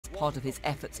part of his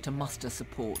efforts to muster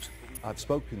support. I've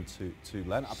spoken to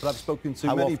Len, but I've spoken to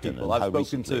How many often people. and I've how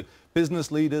spoken recently? to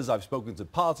business leaders, I've spoken to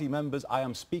party members. I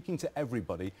am speaking to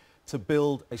everybody to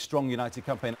build a strong, united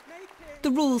campaign.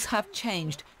 The rules have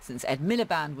changed. Since Ed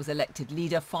Miliband was elected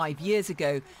leader 5 years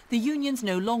ago, the unions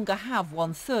no longer have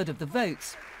 1/3 of the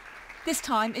votes. This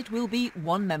time it will be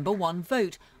one member, one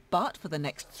vote. But for the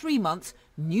next 3 months,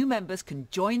 new members can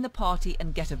join the party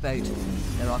and get a vote.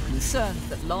 There are concerns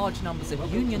that large numbers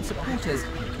of union supporters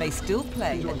may still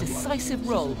play a decisive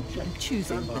role in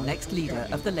choosing the next leader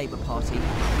of the Labour Party.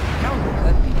 Carol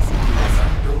Walker, BBC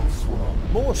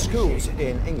News. More schools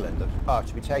in England are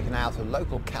to be taken out of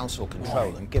local council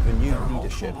control and given new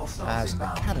leadership as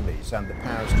academies, and the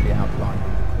powers to be outlined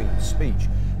in the Queen's speech.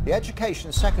 The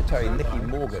Education Secretary, Nicky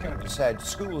Morgan, said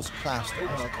schools classed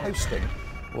as coasting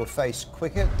will face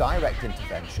quicker direct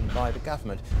intervention by the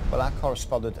government. Well, our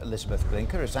correspondent Elizabeth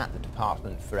Glinker is at the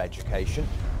Department for Education.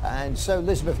 And so,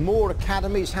 Elizabeth, more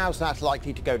academies, how's that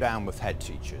likely to go down with head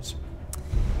teachers?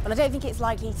 Well, I don't think it's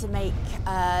likely to make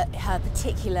her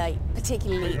particularly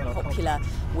popular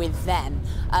with them.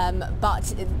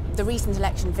 But the recent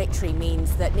election victory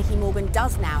means that Nicky Morgan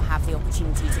does now have the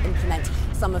opportunity to implement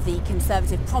some of the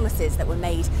Conservative promises that were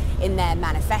made in their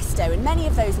manifesto. And many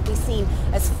of those will be seen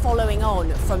as following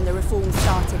on from the reforms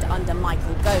started under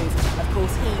Michael Gove. Of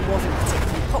course, he wasn't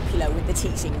particularly popular with the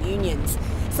teaching unions.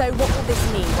 So what will this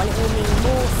mean? Well, it will mean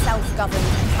more self-governed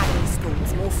academy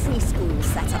schools, more free schools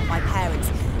set up by parents,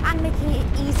 and making it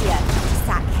easier to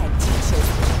sack head teachers.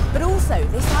 But also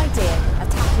this idea of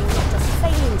tackling not just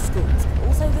failing schools, but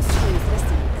also the schools that are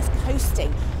seen as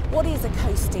coasting. What is a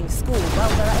coasting school? Well,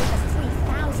 there are over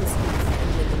 3,000 schools in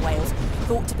England and Wales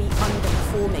thought to be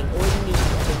underperforming or in need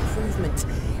of improvement.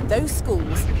 Those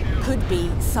schools could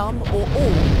be some or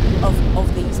all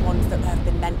of these ones that have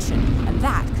been mentioned, and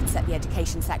that could set the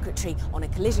Education Secretary on a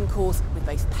collision course with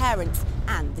both parents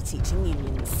and the teaching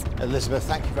unions. Elizabeth,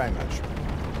 thank you very much.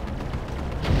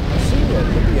 A senior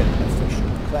Libyan official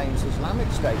claims Islamic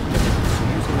State militants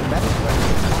are using the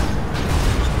Mediterranean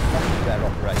to fund their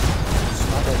operation to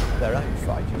smuggle their own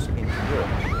fighters into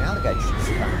Europe. The allegations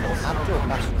come from Abdul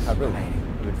Basit Haroun,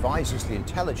 who advises the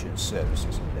intelligence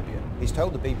services in Libya. He's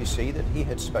told the BBC that he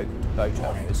had spoken to boat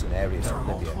owners in areas of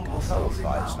Libya controlled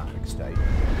by Islamic State.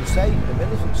 He say the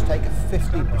militants take a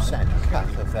 50%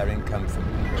 cut of their income from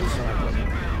people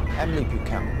smuggling. Emily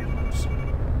Buchanan reports.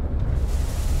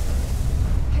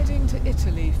 Heading to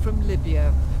Italy from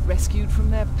Libya, rescued from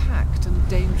their packed and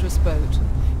dangerous boat.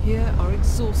 Here are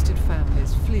exhausted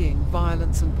families fleeing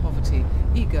violence and poverty,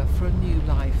 eager for a new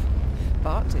life.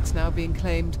 But it's now being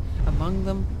claimed among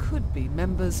them could be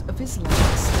members of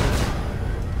Islamic State.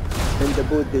 In the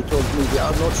boat they told me they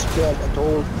are not scared at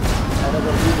all. I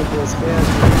never even was scared.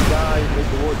 They died, the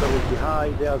water was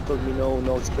behind. They have told me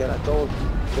no scared at all.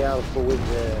 They are with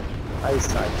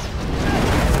eyesight.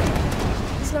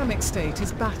 Islamic State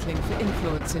is battling for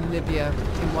influence in Libya.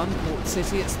 In one port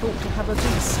city it's thought to have a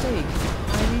big stake in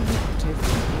highly lucrative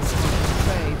people smuggling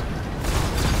trade.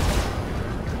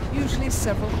 Usually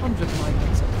several hundred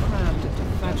migrants are crammed into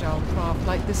fragile craft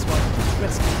like this one,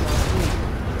 rescued last week.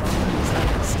 But the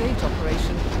Islamic State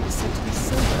operation is said to be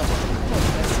safer because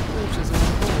their supporters are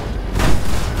on board.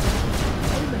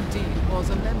 Ayman Dean was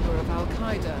a member of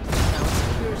Al-Qaeda, now a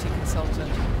security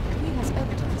consultant. He has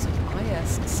evidence of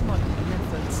IS smuggling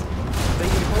methods. They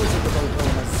impose the boat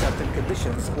owners certain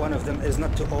conditions. One of them is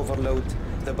not to overload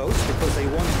the boats because they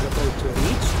want the boat to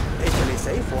reach Italy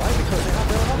safe. Why? Because they have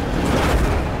their own.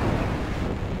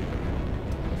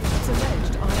 It's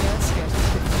alleged IS gets a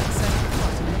 50%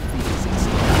 cut in the fees in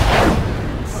smuggling.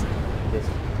 This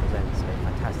presents a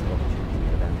fantastic opportunity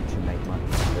for them to make money.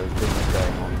 There is business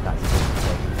going on that's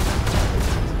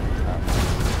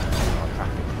our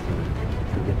traffic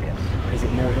through Libya. Is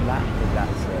it more than that? I think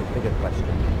that's a bigger question.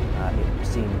 It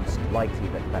seems likely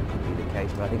that that could be the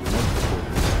case, but I think the most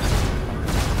important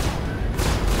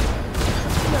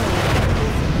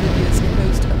Libya's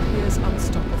coast appears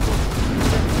unstoppable.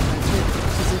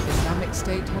 It's as if Islamic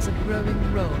State has a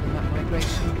growing role in that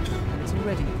migration, and it's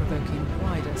already provoking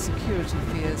wider security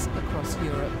fears across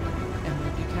Europe.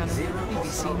 Emily Buchanan,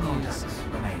 BBC News.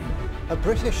 A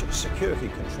British security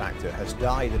contractor has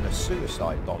died in a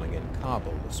suicide bombing in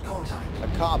Kabul this morning.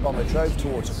 A car bomber drove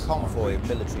towards a convoy of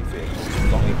military vehicles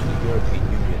belonging to the European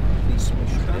Union police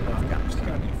mission in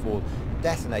Afghanistan before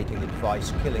detonating the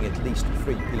device, killing at least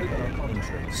 3 people and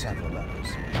injuring several others.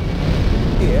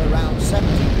 Here, around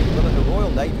 70 people at the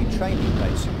Royal Navy training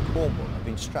base in Cornwall have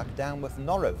been struck down with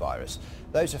norovirus.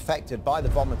 Those affected by the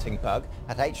vomiting bug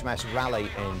at HMS Raleigh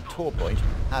in Torpoint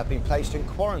have been placed in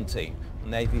quarantine. The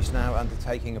Navy is now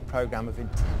undertaking a programme of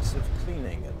intensive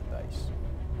cleaning at the base.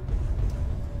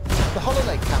 The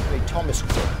holiday company Thomas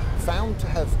Cook, found to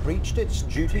have breached its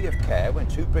duty of care when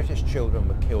 2 British children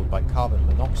were killed by carbon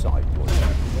monoxide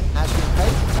poisoning, has been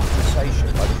paid compensation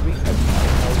by the Greek hotel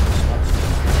held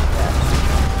responsible for the deaths.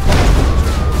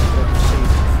 They received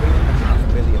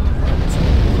 £3.5 million,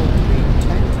 thought to be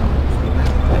 10 times the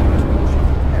amount paid to each of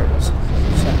the parents of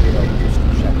 7-year-old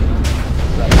Christian Shepherd.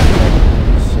 Raised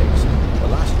 6. The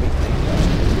last week they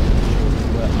investigated the children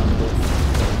were under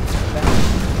 15.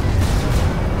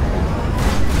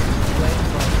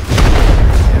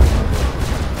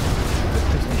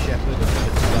 Shepherd and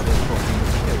his brother Bobby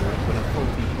were killed when a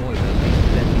faulty boiler leaked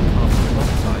deadly carbon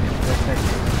monoxide into their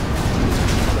bedroom.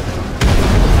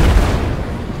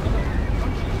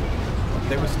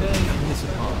 They were staying in this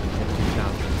apartment in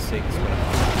 2006 when a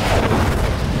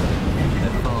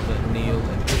their father Neil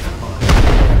and his partner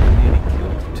nearly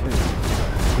killed 2.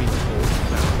 3 reports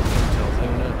found the hotel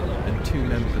owner and 2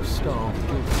 members of staff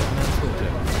guilty of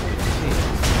manslaughter with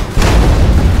tears.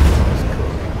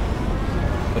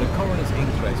 But a coroner's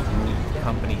inquest ruled that the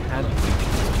company had breached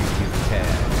its duty of care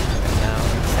and now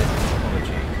accepted an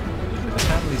apology. The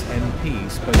family's MP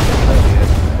spoke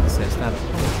earlier and says that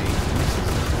apology misses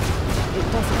them. It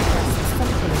doesn't address the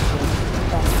central issue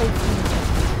that safety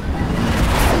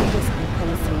procedures and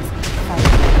policies fail.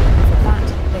 For that,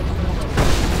 they have not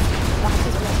addressed. That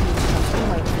is what we have been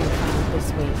waiting for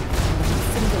this week, and they have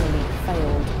singularly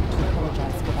failed to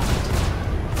apologise for that.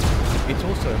 It's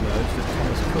also emerged that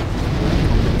Thomas Cook's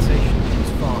compensation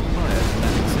was far higher than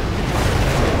that accepted by the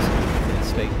players. In a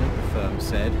statement, the firm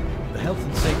said, "The health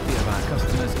and safety of our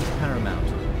customers is paramount.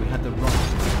 We had the right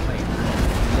to reclaim the cost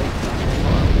later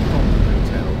from the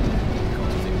hotel. The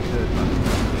costs incurred by the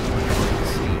company will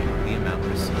exceed the amount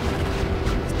received."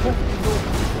 It's perfectly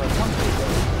normal for a company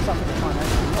that suffered a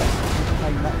financial loss to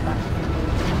pay that back to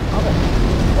other.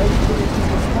 They will be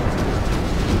responsible.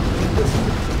 In this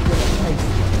particular case,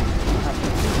 have the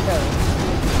 2 parents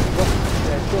lost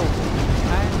their children,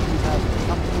 and you have the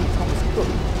company Thomas Cook,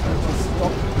 which has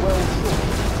stopped well short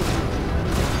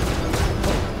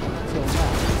until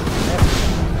now.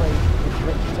 Everything afraid his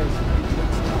reputation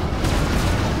looks down.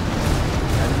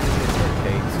 And nearly a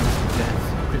decade since the deaths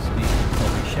of Christy and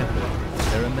Bobby Shepherd,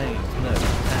 there remains no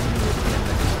pan-European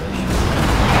legislation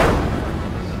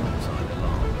on monoxide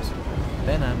alarms.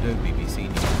 Ben Ando, BBC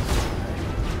News.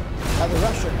 The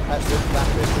Russian President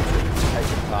Vladimir Putin has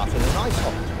taken part in an ice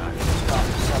hockey match as part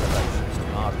of celebrations to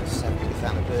mark the 70th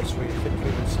anniversary of victory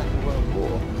in the Second World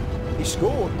War. He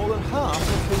scored more than half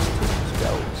of his team's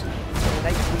goals in an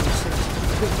 1860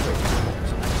 victory towards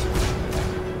an exhibition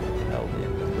held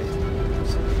in the winter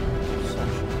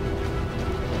session.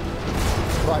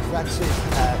 Right, that's it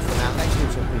for now. Next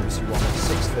news on BBC One at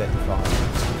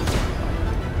 6:35.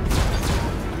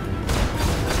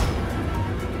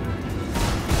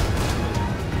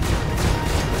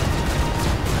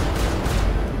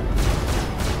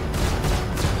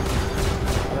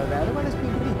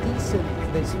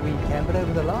 This weekend, but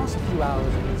over the last few hours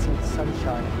we can see the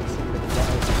sunshine and we see the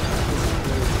clouds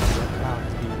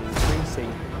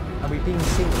increasing, and we've been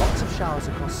seeing lots of showers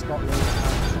across Scotland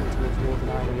and towards Northern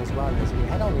Ireland as well. As we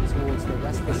head on in towards the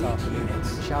west this afternoon,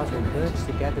 the showers will merge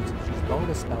together to produce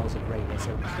longer spells of rain,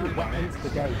 so wet into the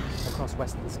day across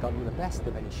western Scotland. The best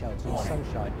of any shelter and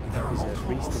sunshine reserved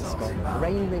for eastern Scotland.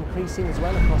 Rain increasing as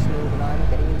well across Northern Ireland,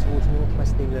 getting in towards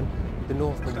northwest England, the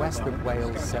north and west of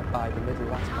Wales by the middle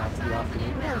latter part of the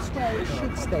afternoon. But elsewhere it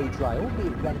should stay dry,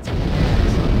 albeit relatively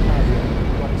dry.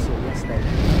 What we saw yesterday,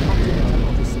 after the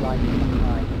temperature slightly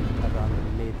high, around the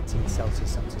mid-teens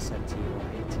Celsius up to 17 or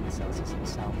 18 Celsius in the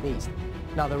southeast.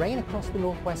 Now the rain across the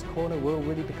northwest corner will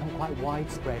really become quite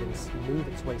widespread and move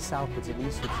its way southwards and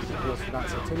eastwards through the course of the night,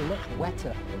 so it's turning much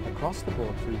wetter across the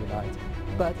board through the night.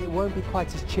 But it won't be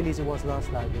quite as chilly as it was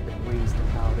last night with the breeze, the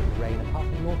cloud and the rain, apart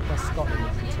from northwest Scotland,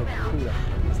 which will turn cooler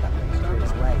as that rain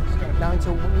clears away. Now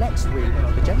until next week,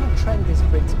 the general trend is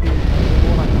for it to be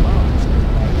more like March in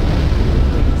May, with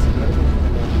the breeze blowing from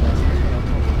the northwest for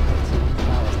 18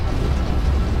 hours and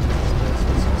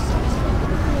disperses of sunshine. But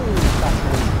the feeling is that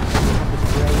we have this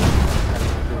rain and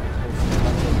the coast of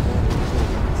Monday morning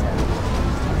in this area.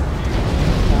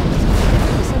 Now,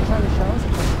 the sunshine and showers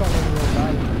across Scotland and Northern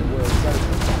Ireland and the world goes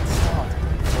with that start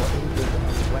for England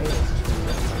and Wales to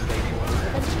Monday morning.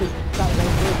 Eventually, that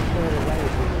rain will clear away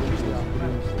as we reach the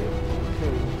afternoon,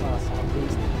 clearing far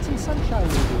southeast. Some sunshine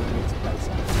will be in its place.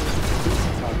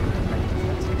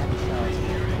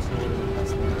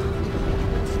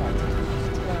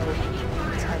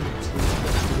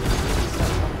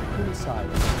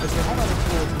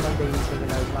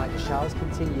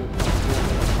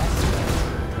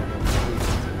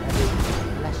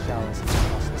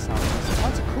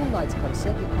 Once a cool night's come,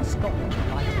 certainly across Scotland,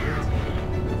 lighter winds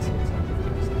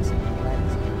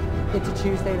into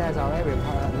Tuesday, there's our area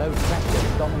of low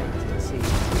pressure dominating the sea,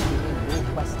 sweeping in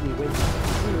northwesterly winds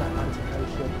through the Atlantic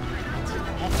Ocean, and some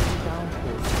heavy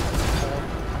downpours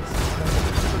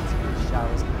and some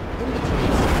showers. In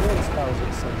between, small spells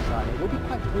of sunshine. It will be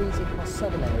quite breezy across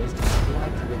southern areas,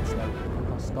 lighter winds though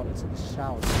across Scotland, so the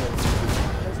showers will be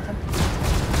those temperatures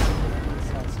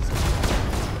Celsius.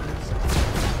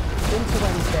 Into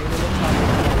Wednesday, the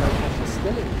low pressure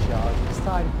still in charge, this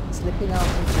time slipping out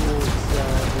towards the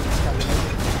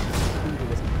Scandinavian, leaving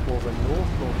us over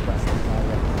north-northwestern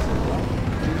direction as well.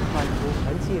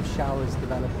 Plenty of showers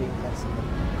developing, less than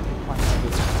quite heavy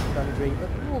thundery, but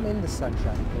warm in the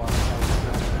sunshine.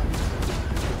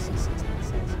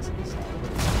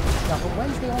 Now from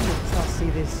Wednesday onwards, we start to see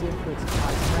this influence of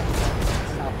high pressure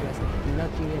southwest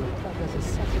nudging in. But there's a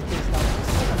second thing starting to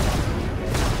southern part of the UK,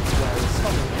 where it's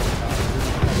Scotland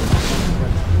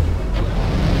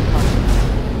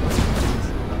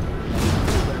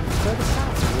further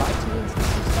south, lighter winds and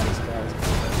some sunny spells,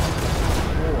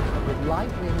 with light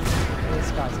winds clear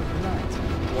skies at night.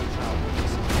 Watch out.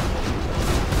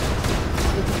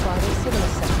 Into Friday, similar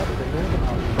setup with the northern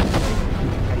half of the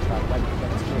UK by wet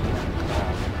winds moving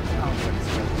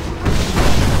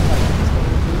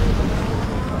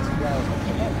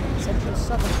central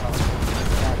southern part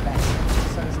are best.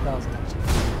 Sun spells and actually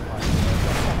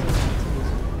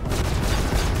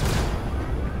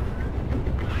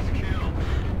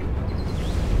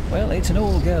Well, it's an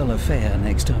all-girl affair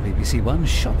next on BBC One,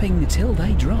 shopping till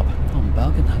they drop on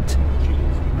Bargain Hunt.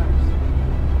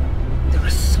 There are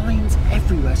signs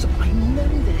everywhere, so I know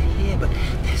they're here, but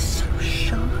they're so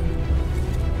shy.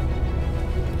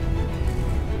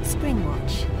 Spring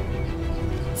Watch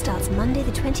starts Monday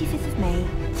the 25th of May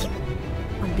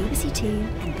on BBC Two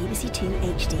and BBC Two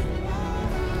HD.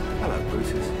 Hello,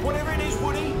 Brutus. Whatever it is,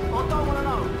 Woody, I don't want to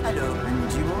know. Hello,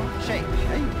 and you are? Shake,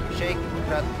 shake,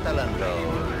 rattle and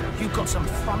roll. You've got some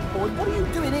front, boy. What are you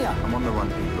doing here? I'm on the run,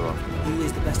 people are. He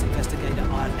is the best investigator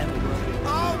I've ever worked with.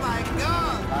 Oh my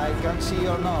God! I can see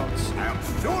your notes. I'm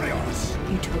furious.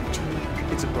 You talk to me.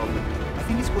 It's a problem. I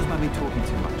think it's caused by me talking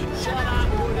too much. Shut up,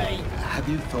 Woody! Have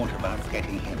you thought about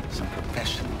getting him some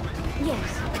professional?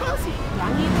 Yes, of course.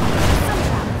 Brand new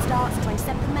Suntrap starts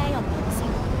 27th of May on BBC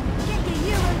One. Get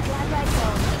your Euro glad rags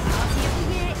on. The party of the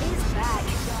year is back.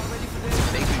 Ready for this?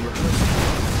 They've been rehearsing.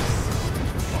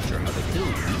 After another kill,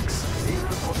 weeks.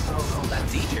 That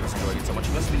DJ was enjoying it so much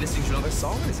he must be listening to another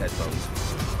song in his headphones.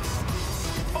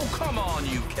 Oh, come on,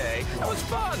 UK. That was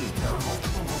fun.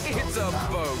 It's a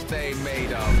boat. They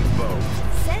made a boat.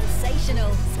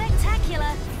 Sensational,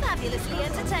 spectacular, fabulously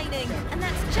entertaining. And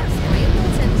that's just very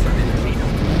important.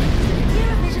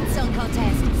 Eurovision Song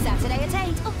Contest, Saturday at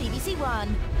 8 on BBC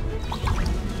One.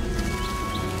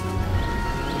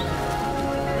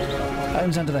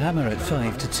 Homes Under the Hammer at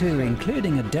 5 to 2,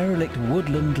 including a derelict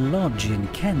woodland lodge in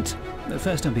Kent.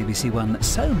 First on BBC One,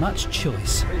 so much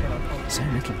choice, so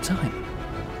little time.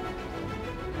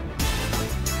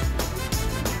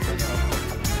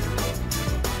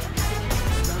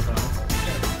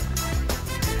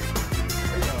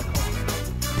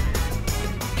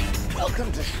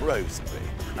 Welcome to Shrewsbury.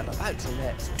 I'm about to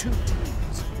let two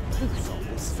teams loose on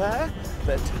this fair.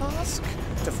 Their task,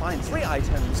 to find 3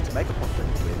 items to make a profit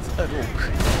with at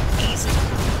auction. Easy.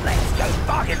 Let's go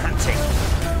bargain hunting.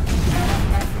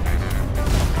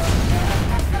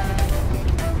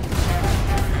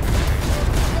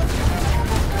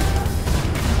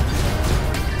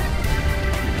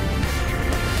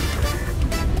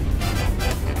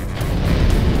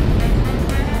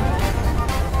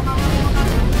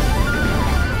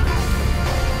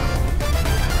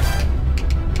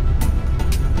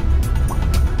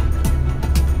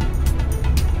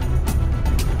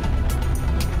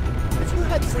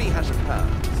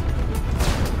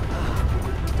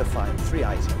 £300 to find 3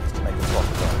 items to make a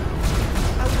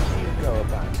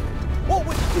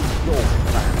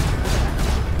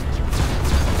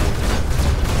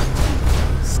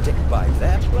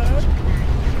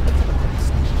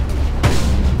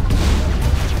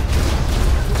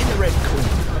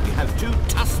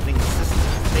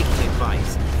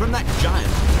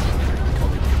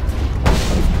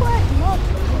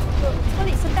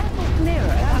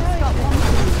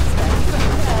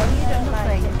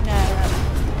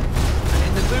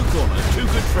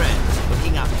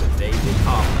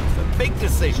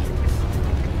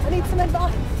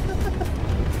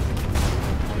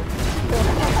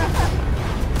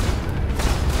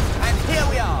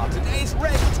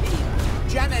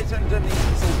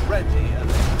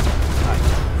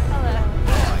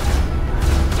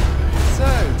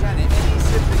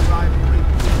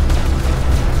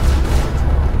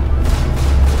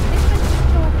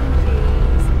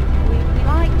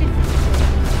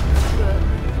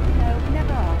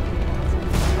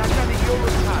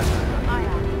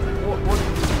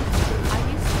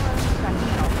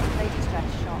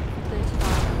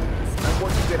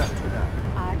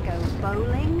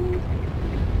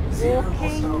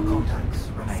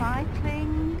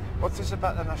What's this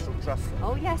about the National Trust?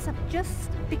 Oh yes, I've just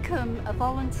become a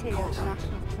volunteer at the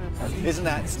National Trust. Isn't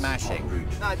that smashing?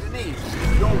 Now, Denise,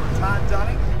 you're retired,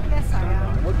 darling? Yes, I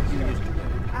am. What did you used to do?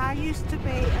 I used to be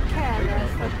a carer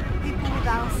for people with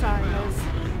Alzheimer's.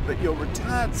 But you're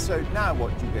retired, so now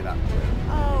what do you get up to?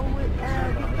 Oh, we've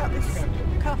got this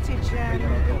cottage and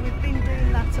we've been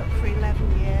doing that up for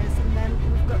 11 years, and then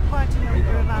we've got quite a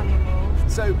number of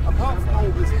animals. So, apart from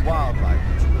all this wildlife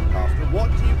that you look after,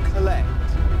 what do you collect?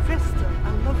 Crystal.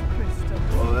 I love crystal.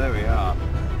 Well, there we are.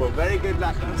 Well, very good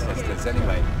luck, you sisters,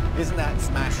 anyway. Isn't that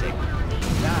smashing?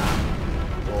 Now,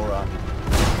 Aurora,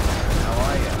 how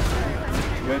are you?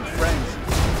 Good friends,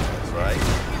 that's right.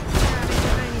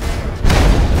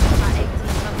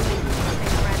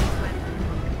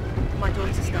 My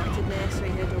daughter started nursery,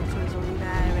 her daughter was already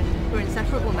there, and we're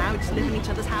inseparable now. We just live in each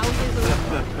other's houses, or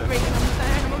bringing on the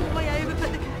phone. I'm on my way over,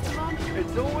 put the kettle on.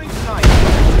 It's always nice.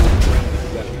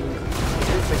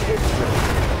 It's a good trip.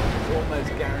 It's almost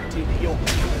guaranteed that you'll be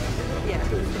good. Yeah.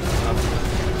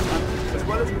 As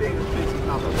well as being a busy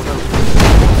mother, what else?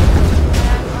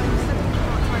 I'm studying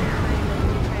part-time at the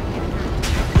moment, training in accounting.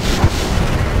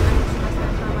 And my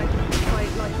spare time, I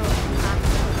quite like all the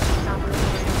maths and dabble in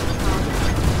it.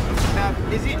 Now,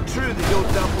 is it true that you're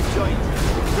double jointed?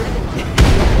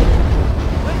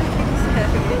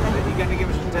 Are you going to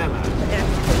give us a demo? Yeah,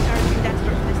 I'm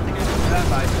desperate for this to go.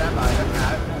 Stand by, look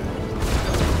out.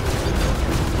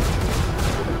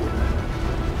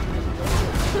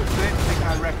 I don't think I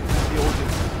recommend the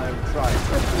audience try it.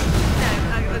 No,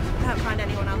 I can't find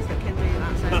anyone else that can do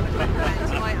that, so I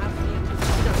might have to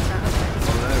done that.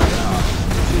 Well, there we are.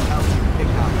 It should help you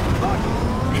pick up the market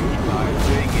by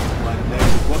doing it one day.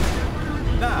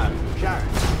 Now, Sharon,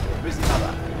 busy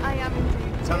mother. I am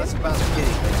indeed. Tell us about the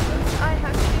guinea pigs. I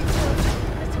have 2 children,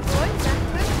 little boy,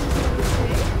 Zachary, who's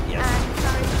 2, Yes. and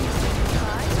Harry, who's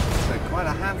 5. So quite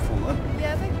a handful, then.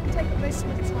 Yeah, they take up most of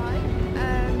the time.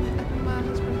 I've been my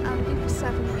husband Andy for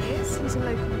 7 years. He's a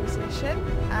local musician.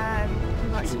 He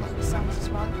writes a lot of songs as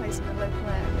well. He plays in the local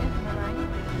area in the rain.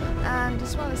 And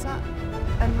as well as that,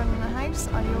 and running the house,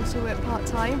 I also work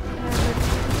part-time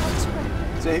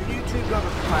with So have you two got a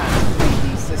plan to feed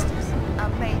these sisters? our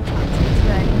main plan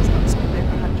today is not to spend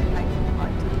over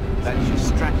 £100 That's your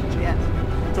strategy. Yeah.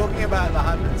 Talking about the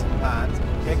hundreds of pounds,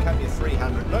 here come your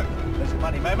 300. Look, there's your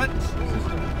money moment.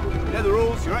 You know the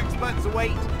rules, your experts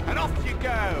await, and off you go.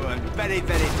 And very,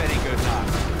 very, very good luck.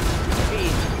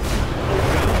 Team,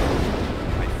 go.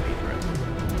 My favourite.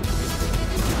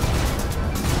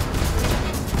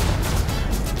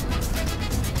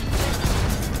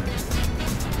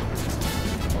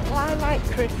 Well, I like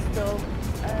crystal.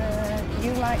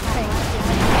 You like painting.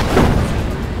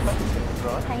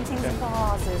 Right. Paintings and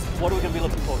vases. What are we going to be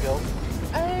looking for, girls?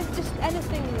 Just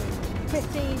anything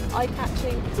pretty,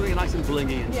 eye-catching. Something nice and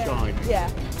blingy and shiny. Yeah.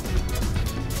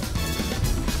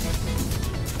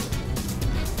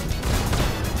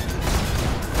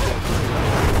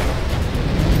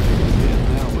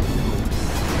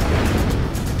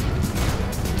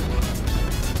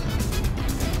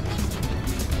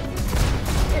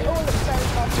 It all looks very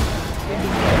lovely.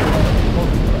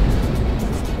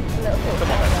 A little bit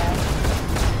there.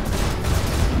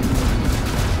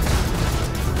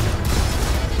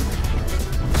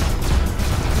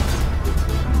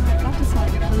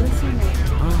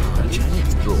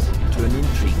 Janet's drawn to an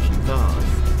intriguing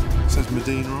vase. It says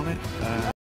Medina on it.